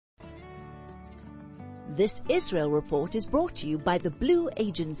This Israel report is brought to you by the Blue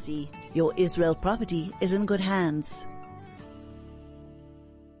Agency. Your Israel property is in good hands.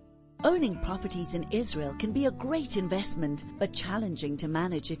 Owning properties in Israel can be a great investment, but challenging to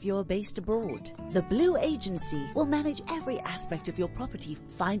manage if you're based abroad. The Blue Agency will manage every aspect of your property,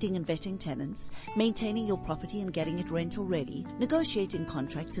 finding and vetting tenants, maintaining your property and getting it rental ready, negotiating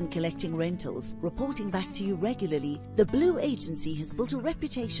contracts and collecting rentals, reporting back to you regularly. The Blue Agency has built a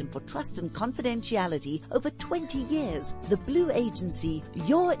reputation for trust and confidentiality over 20 years. The Blue Agency,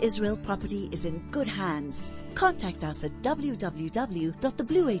 your Israel property is in good hands. Contact us at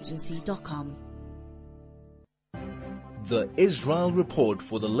www.theblueagency.com. The Israel Report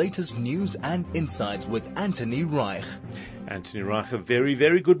for the latest news and insights with Anthony Reich. Anthony Reich, a very,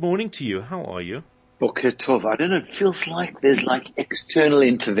 very good morning to you. How are you? Boker Tov. I don't know, it feels like there's external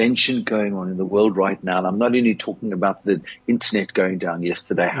intervention going on in the world right now. And I'm not only talking about the internet going down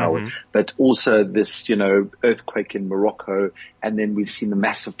yesterday, Howard, but also this, earthquake in Morocco. And then we've seen the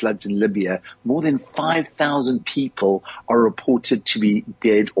massive floods in Libya. More than 5,000 people are reported to be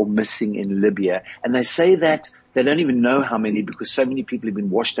dead or missing in Libya. And they say that they don't even know how many because so many people have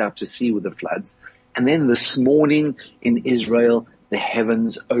been washed out to sea with the floods. And then this morning in Israel, the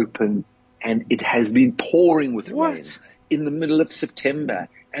heavens opened. And it has been pouring with rain in the middle of September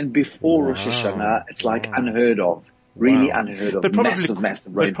and before Rosh Hashanah. It's unheard of, really unheard of. But probably,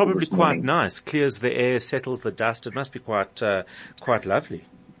 massive rain. But probably quite nice. Clears the air, settles the dust. It must be quite lovely.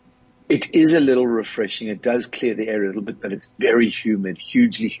 It is a little refreshing. It does clear the air a little bit, but it's very humid,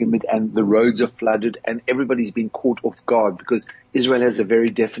 hugely humid, and the roads are flooded, and everybody's been caught off guard because Israel has a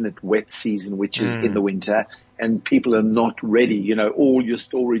very definite wet season, which is in the winter. And people are not ready. All your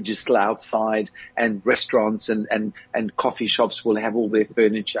storage is still outside and restaurants and coffee shops will have all their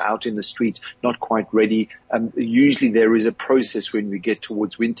furniture out in the street, not quite ready. Usually there is a process when we get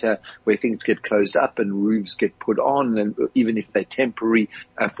towards winter where things get closed up and roofs get put on, and even if they're temporary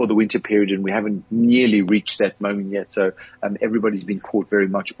for the winter period, and we haven't nearly reached that moment yet. So everybody's been caught very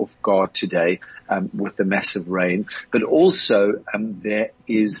much off guard today with the massive rain. But also there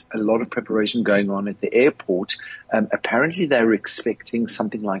is a lot of preparation going on at the airport. Apparently they're expecting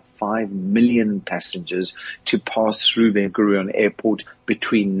something like 5 million passengers to pass through Ben Gurion Airport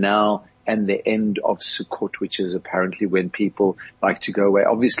between now and the end of Sukkot, which is apparently when people like to go away.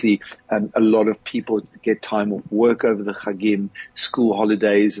 Obviously, a lot of people get time off work over the Chagim, school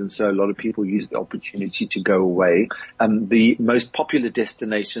holidays, and so a lot of people use the opportunity to go away. The most popular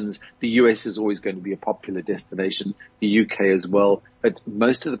destinations, the US is always going to be a popular destination, the UK as well, but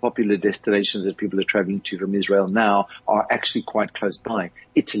most of the popular destinations that people are traveling to from Israel now are actually quite close by.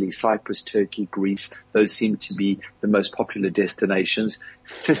 Italy, Cyprus, Turkey, Greece, those seem to be the most popular destinations.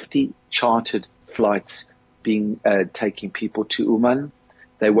 50 chartered flights taking people to Uman.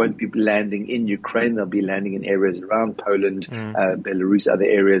 They won't be landing in Ukraine. They'll be landing in areas around Poland, Belarus, other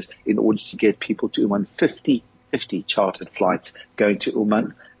areas in order to get people to Uman. 50 chartered flights going to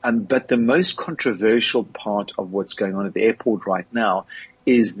Uman. But the most controversial part of what's going on at the airport right now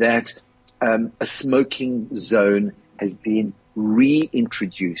is that a smoking zone has been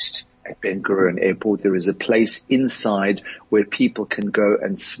reintroduced at Ben Gurion Airport. There is a place inside where people can go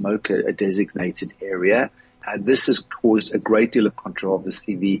and smoke, a designated area. This has caused a great deal of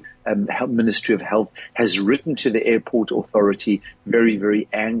controversy. The Ministry of Health has written to the airport authority very, very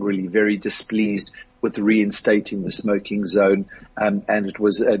angrily, very displeased with reinstating the smoking zone. And it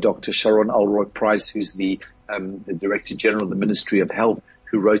was Dr. Sharon Alroy-Price, who's the Director General of the Ministry of Health,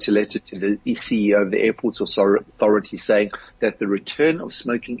 who wrote a letter to the CEO of the airport's authority saying that the return of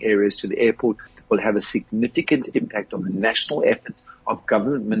smoking areas to the airport will have a significant impact on the national efforts of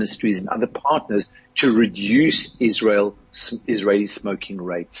government ministries and other partners to reduce Israeli smoking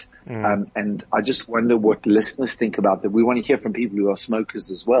rates. And I just wonder what listeners think about that. We want to hear from people who are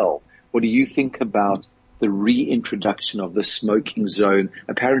smokers as well. What do you think about the reintroduction of the smoking zone?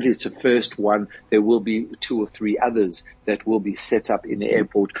 Apparently it's the first one. There will be 2 or 3 others that will be set up in the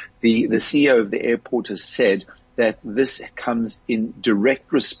airport. The CEO of the airport has said that this comes in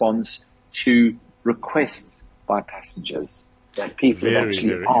direct response to requests by passengers, that people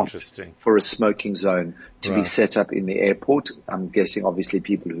actually asked for a smoking zone to be set up in the airport. I'm guessing obviously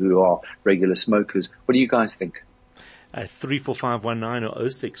people who are regular smokers. What do you guys think? 34519 or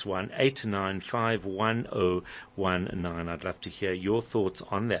 061-895-1019. I'd love to hear your thoughts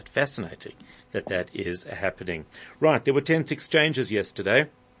on that. Fascinating that is happening. Right, there were 10th exchanges yesterday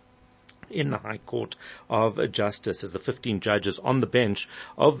in the High Court of Justice as the 15 judges on the bench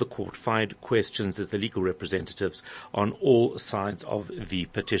of the court fired questions as the legal representatives on all sides of the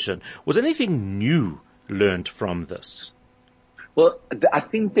petition. Was anything new learned from this? Well, I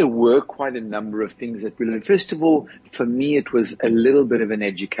think there were quite a number of things that we learned. First of all, for me, it was a little bit of an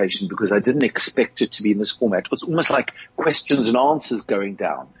education because I didn't expect it to be in this format. It was almost like questions and answers going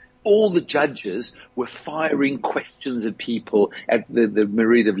down. All the judges were firing questions at people at the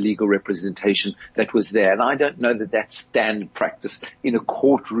myriad of legal representation that was there. And I don't know that that's standard practice in a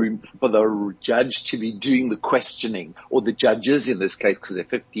courtroom for the judge to be doing the questioning, or the judges in this case, because there are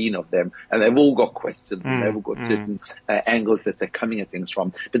 15 of them, and they've all got questions and they've all got certain angles that they're coming at things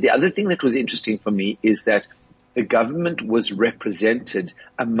from. But the other thing that was interesting for me is that the government was represented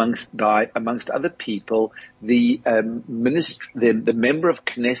amongst other people, the member of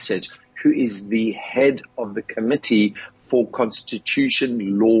Knesset, who is the head of the committee for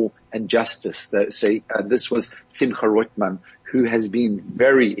Constitution, Law and Justice. This was Simcha Roitman, who has been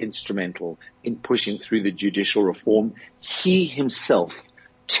very instrumental in pushing through the judicial reform. He himself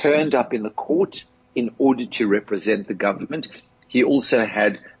turned up in the court in order to represent the government. He also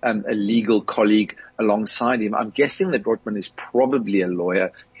had a legal colleague alongside him. I'm guessing that Rotman is probably a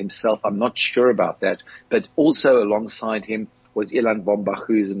lawyer himself. I'm not sure about that. But also alongside him was Ilan Bombach,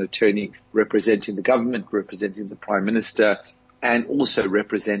 who is an attorney representing the government, representing the Prime Minister, and also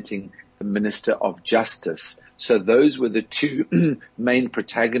representing the Minister of Justice. So those were the two main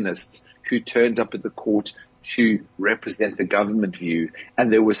protagonists who turned up at the court to represent the government view.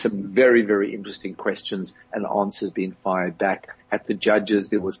 And there were some very, very interesting questions and answers being fired back at the judges.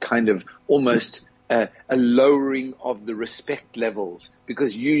 There was kind of almost a lowering of the respect levels,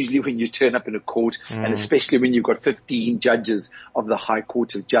 because usually when you turn up in a court, and especially when you've got 15 judges of the High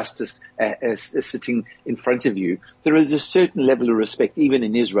Court of Justice sitting in front of you, there is a certain level of respect, even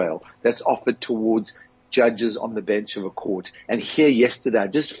in Israel, that's offered towards judges on the bench of a court. And here yesterday, I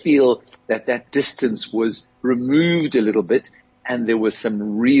just feel that distance was removed a little bit, and there were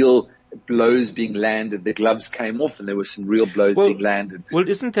some real blows being landed. The gloves came off and there were some real blows being landed. Well,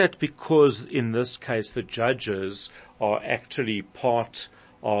 isn't that because in this case the judges are actually part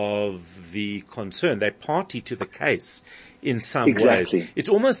of the concern? They're party to the case in some ways. It's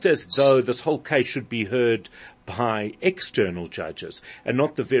almost as though this whole case should be heard by external judges and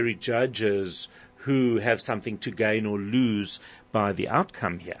not the very judges who have something to gain or lose by the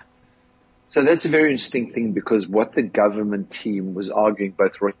outcome here. So that's a very interesting thing, because what the government team was arguing,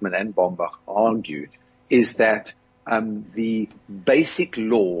 both Roitman and Bombach argued, is that the basic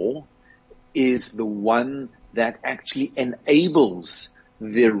law is the one that actually enables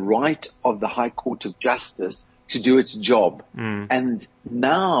the right of the High Court of Justice to do its job. And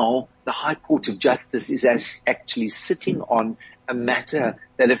now the High Court of Justice is actually sitting on a matter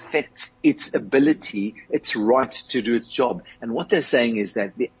that affects its ability, its right to do its job. And what they're saying is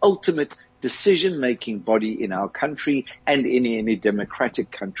that the ultimate decision-making body in our country and in any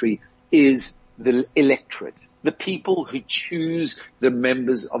democratic country is the electorate, the people who choose the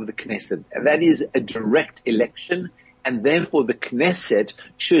members of the Knesset. And that is a direct election, and therefore the Knesset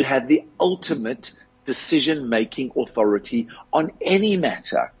should have the ultimate decision-making authority on any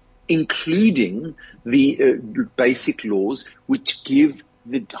matter, including the basic laws which give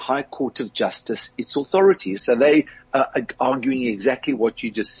the High Court of Justice its authority. So they are arguing exactly what you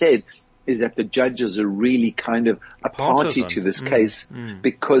just said, is that the judges are really kind of a party to this case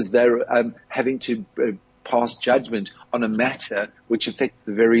because they're having to pass judgment on a matter which affects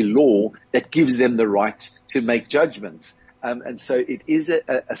the very law that gives them the right to make judgments. And so it is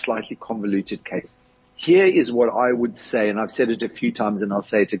a slightly convoluted case. Here is what I would say, and I've said it a few times and I'll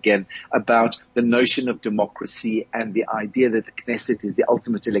say it again, about the notion of democracy and the idea that the Knesset is the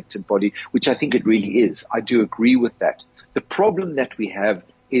ultimate elected body, which I think it really is. I do agree with that. The problem that we have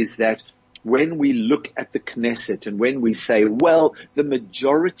is that when we look at the Knesset and when we say, well, the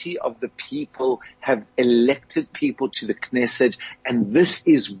majority of the people have elected people to the Knesset and this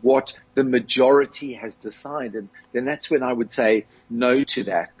is what the majority has decided, then that's when I would say no to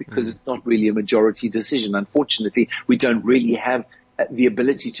that, because it's not really a majority decision. Unfortunately, we don't really have the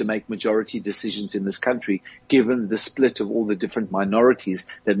ability to make majority decisions in this country, given the split of all the different minorities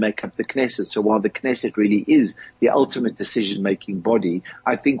that make up the Knesset. So while the Knesset really is the ultimate decision-making body,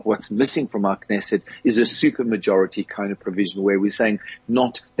 I think what's missing from our Knesset is a supermajority kind of provision where we're saying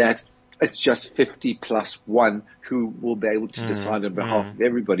not that it's just 50 plus one who will be able to decide on behalf of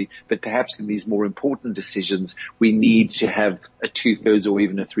everybody, but perhaps in these more important decisions, we need to have a 2/3 or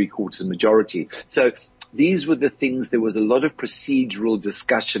even a 3/4 majority. So these were the things. There was a lot of procedural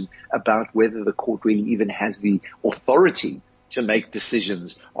discussion about whether the court really even has the authority to make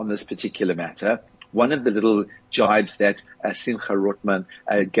decisions on this particular matter. One of the little jibes that Simcha Roitman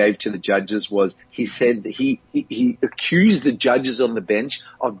gave to the judges was he said that he accused the judges on the bench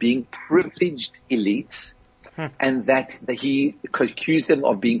of being privileged elites and that he accused them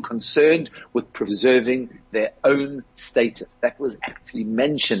of being concerned with preserving their own status. That was actually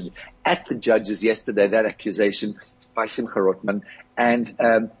mentioned at the judges yesterday, that accusation by Simcha Rotman. And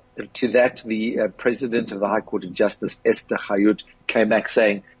to that, the president of the High Court of Justice, Esther Hayut, came back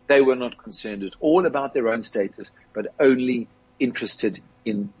saying they were not concerned at all about their own status, but only interested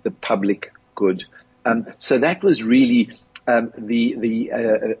in the public good. So that was really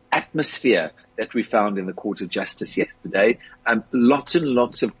the atmosphere that we found in the Court of Justice yesterday. Lots and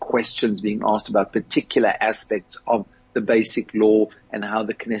lots of questions being asked about particular aspects of the basic law and how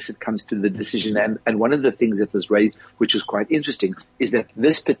the Knesset comes to the decision. And one of the things that was raised, which was quite interesting, is that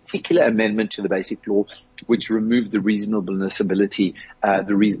this particular amendment to the basic law, which removed the reasonableness ability,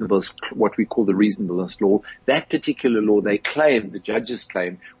 what we call the reasonableness law, that particular law, they claimed, the judges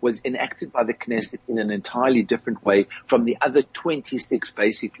claimed, was enacted by the Knesset in an entirely different way from the other 26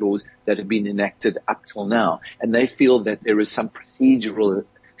 basic laws that have been enacted up till now. And they feel that there is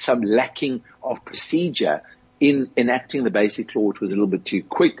some lacking of procedure in enacting the basic law. It was a little bit too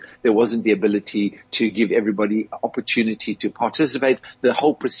quick. There wasn't the ability to give everybody opportunity to participate. The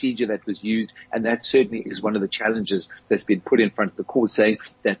whole procedure that was used, and that certainly is one of the challenges that's been put in front of the court, saying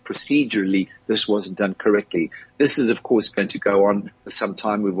that procedurally this wasn't done correctly. This is, of course, going to go on for some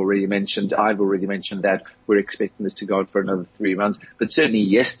time. I've already mentioned that we're expecting this to go on for another 3 months. But certainly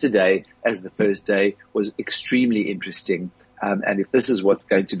yesterday, as the first day, was extremely interesting. And if this is what's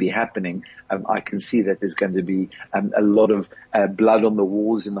going to be happening, I can see that there's going to be a lot of blood on the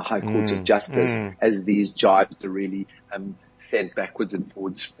walls in the High Court of Justice as these jibes are really fed backwards and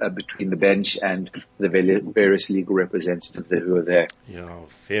forwards between the bench and the various legal representatives who are there. Yeah,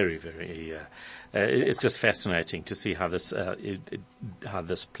 very, very. It's just fascinating to see how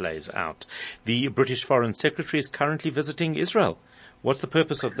this plays out. The British Foreign Secretary is currently visiting Israel. What's the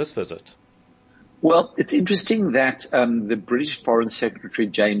purpose of this visit? Well, it's interesting that the British Foreign Secretary,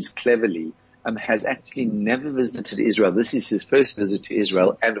 James Cleverly, has actually never visited Israel. This is his first visit to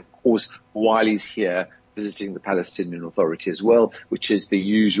Israel, and of course, while he's here, visiting the Palestinian Authority as well, which is the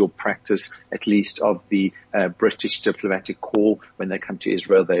usual practice, at least of the British diplomatic corps. When they come to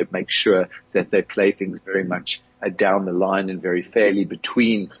Israel, they make sure that they play things very much down the line and very fairly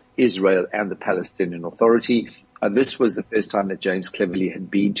between Israel and the Palestinian Authority. This was the first time that James Cleverly had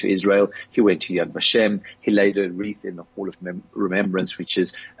been to Israel. He went to Yad Vashem. He laid a wreath in the Hall of Remembrance, which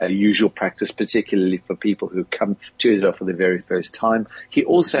is a usual practice, particularly for people who come to Israel for the very first time. He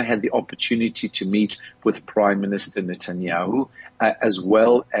also had the opportunity to meet with Prime Minister Netanyahu, as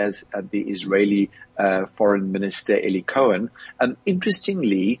well as the Israeli Foreign Minister Eli Cohen.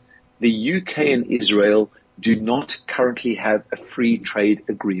 Interestingly, the UK and Israel do not currently have a free trade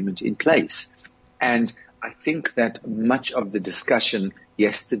agreement in place. And I think that much of the discussion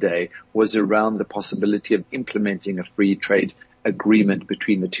yesterday was around the possibility of implementing a free trade agreement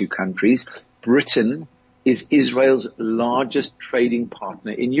between the two countries. Britain is Israel's largest trading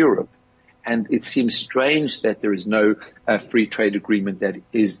partner in Europe. And it seems strange that there is no free trade agreement that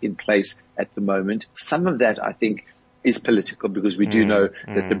is in place at the moment. Some of that, I think, is political, because we do know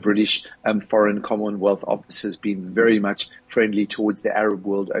that the British Foreign Commonwealth Office has been very much friendly towards the Arab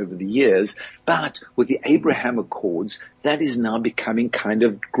world over the years. But with the Abraham Accords, that is now becoming kind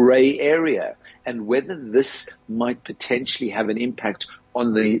of grey area. And whether this might potentially have an impact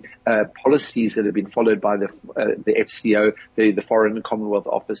on the policies that have been followed by the FCO, the Foreign Commonwealth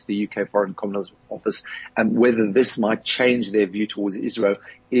Office, the UK Foreign Commonwealth Office, and whether this might change their view towards Israel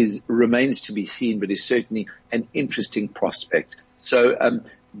remains to be seen, but is certainly an interesting prospect. So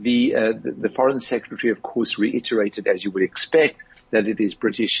the Foreign Secretary, of course, reiterated, as you would expect, that it is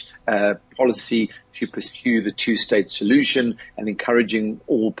British policy to pursue the two-state solution, and encouraging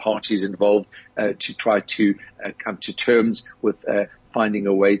all parties involved to try to come to terms with finding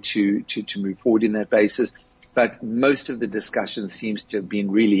a way to move forward in that basis. But most of the discussion seems to have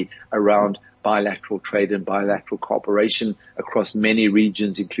been really around bilateral trade and bilateral cooperation across many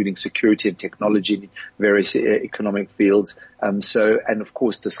regions, including security and technology, various economic fields. And of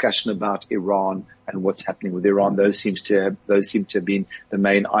course, discussion about Iran and what's happening with Iran. Those seem to have been the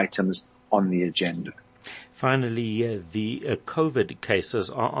main items on the agenda. Finally, the COVID cases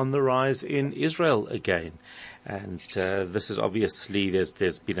are on the rise in Israel again. And this is obviously,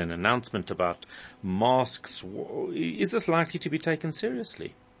 there's been an announcement about masks. Is this likely to be taken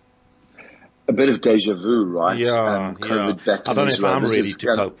seriously? A bit of deja vu, right? Yeah, COVID back I don't know Israel. if I'm ready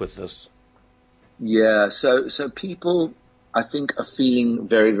to cope with this. Yeah, so people, I think, are feeling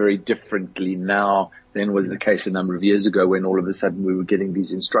very, very differently now than was the case a number of years ago, when all of a sudden we were getting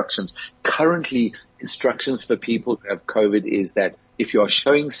these instructions. Currently, instructions for people who have COVID is that if you are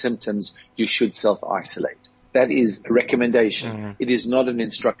showing symptoms, you should self-isolate. That is a recommendation. It is not an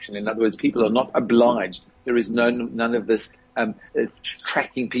instruction. In other words, people are not obliged. There is none of this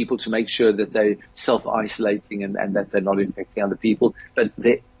tracking people to make sure that they're self-isolating and that they're not infecting other people. But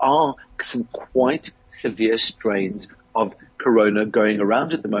there are some quite severe strains of corona going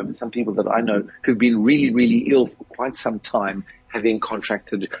around at the moment. Some people that I know who've been really, really ill for quite some time, having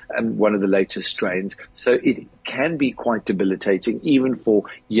contracted one of the latest strains. So it can be quite debilitating, even for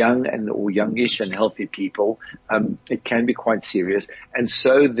young or youngish and healthy people. It can be quite serious. And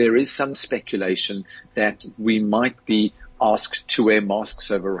so there is some speculation that we might be asked to wear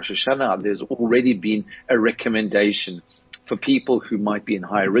masks over Rosh Hashanah. There's already been a recommendation for people who might be in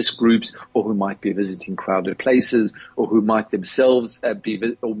higher risk groups, or who might be visiting crowded places, or who might themselves be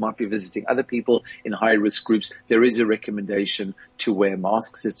visiting other people in high risk groups. There is a recommendation to wear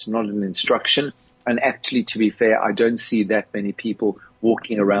masks. It's not an instruction. And actually, to be fair, I don't see that many people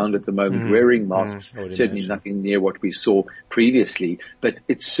walking around at the moment wearing masks. Certainly nothing near what we saw previously. But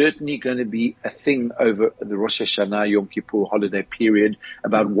it's certainly going to be a thing over the Rosh Hashanah, Yom Kippur holiday period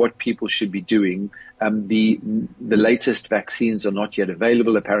about what people should be doing. The latest vaccines are not yet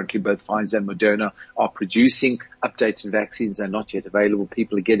available. Apparently both Pfizer and Moderna are producing updated vaccines. They're not yet available.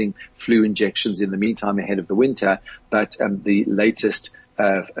 People are getting flu injections in the meantime ahead of the winter. But the latest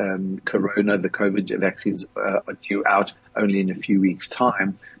the COVID vaccines are due out only in a few weeks'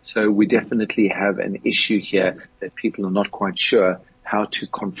 time. So we definitely have an issue here that people are not quite sure how to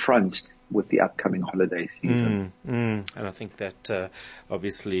confront with the upcoming holiday season. And I think that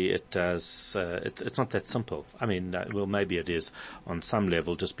obviously it does. It's not that simple. I mean, well, maybe it is on some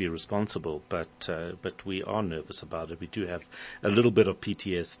level. Just be responsible, but we are nervous about it. We do have a little bit of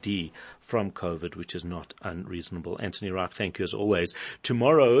PTSD from COVID, which is not unreasonable. Anthony Reich, thank you as always.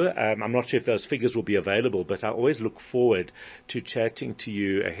 Tomorrow, I'm not sure if those figures will be available, but I always look forward to chatting to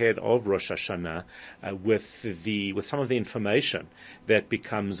you ahead of Rosh Hashanah with some of the information that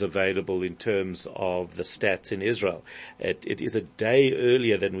becomes available in terms of the stats in Israel. It is a day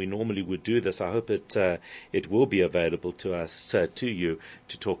earlier than we normally would do this. I hope it will be available to us, to you,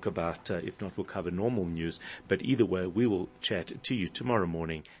 to talk about. If not, we'll cover normal news. But either way, we will chat to you tomorrow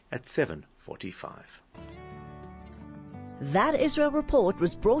morning at 7:45. That Israel Report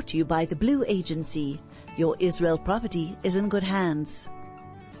was brought to you by the Blue Agency. Your Israel property is in good hands.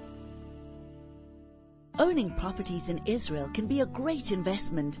 Owning properties in Israel can be a great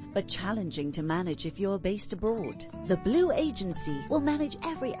investment, but challenging to manage if you're based abroad. The Blue Agency will manage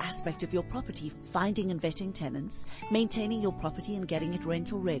every aspect of your property, finding and vetting tenants, maintaining your property and getting it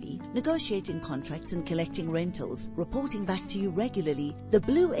rental ready, negotiating contracts and collecting rentals, reporting back to you regularly. The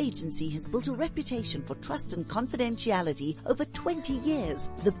Blue Agency has built a reputation for trust and confidentiality over 20 years.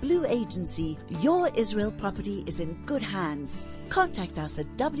 The Blue Agency, your Israel property is in good hands. Contact us at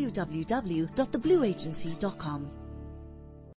www.theblueagency.com.